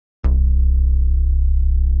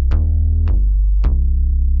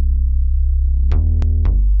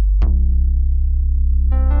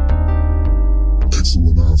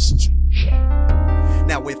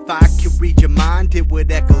if I could read your mind, it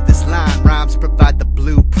would echo this line. Rhymes provide the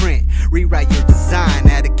blueprint, rewrite your design,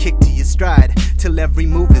 add a kick to your stride, till every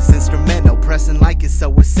move is instrumental, pressing like it's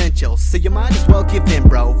so essential. So you might as well give in,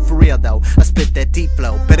 bro, for real though. I spit that deep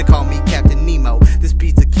flow, better call me Captain Nemo. This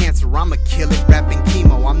beat's a cancer, I'ma kill it, rapping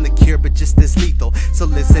chemo. I'm the cure, but just as lethal, so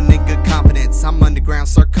listen in good confidence. I'm underground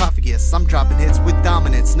sarcophagus, I'm dropping hits with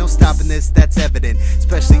dominance. No stopping this, that's evident,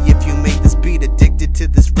 especially if you make this beat. Addicted to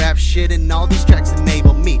this rap shit, and all these tracks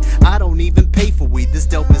enable me. I don't even pay for weed, this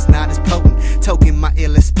dope is not as potent. Token my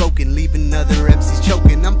illest spoken, leaving other MCs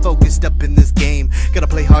choking. I'm focused up in this game, gotta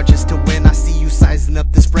play hard just to win. I see you sizing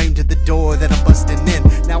up this frame to the door that I'm busting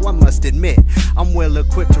in. Now I must admit, I'm well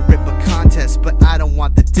equipped to rip a contest, but I don't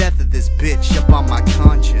want the death of this bitch up on my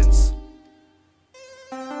conscience.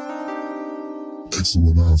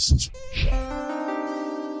 Excellent answers.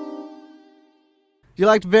 You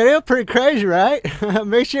liked the video? Pretty crazy, right?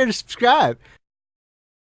 Make sure to subscribe.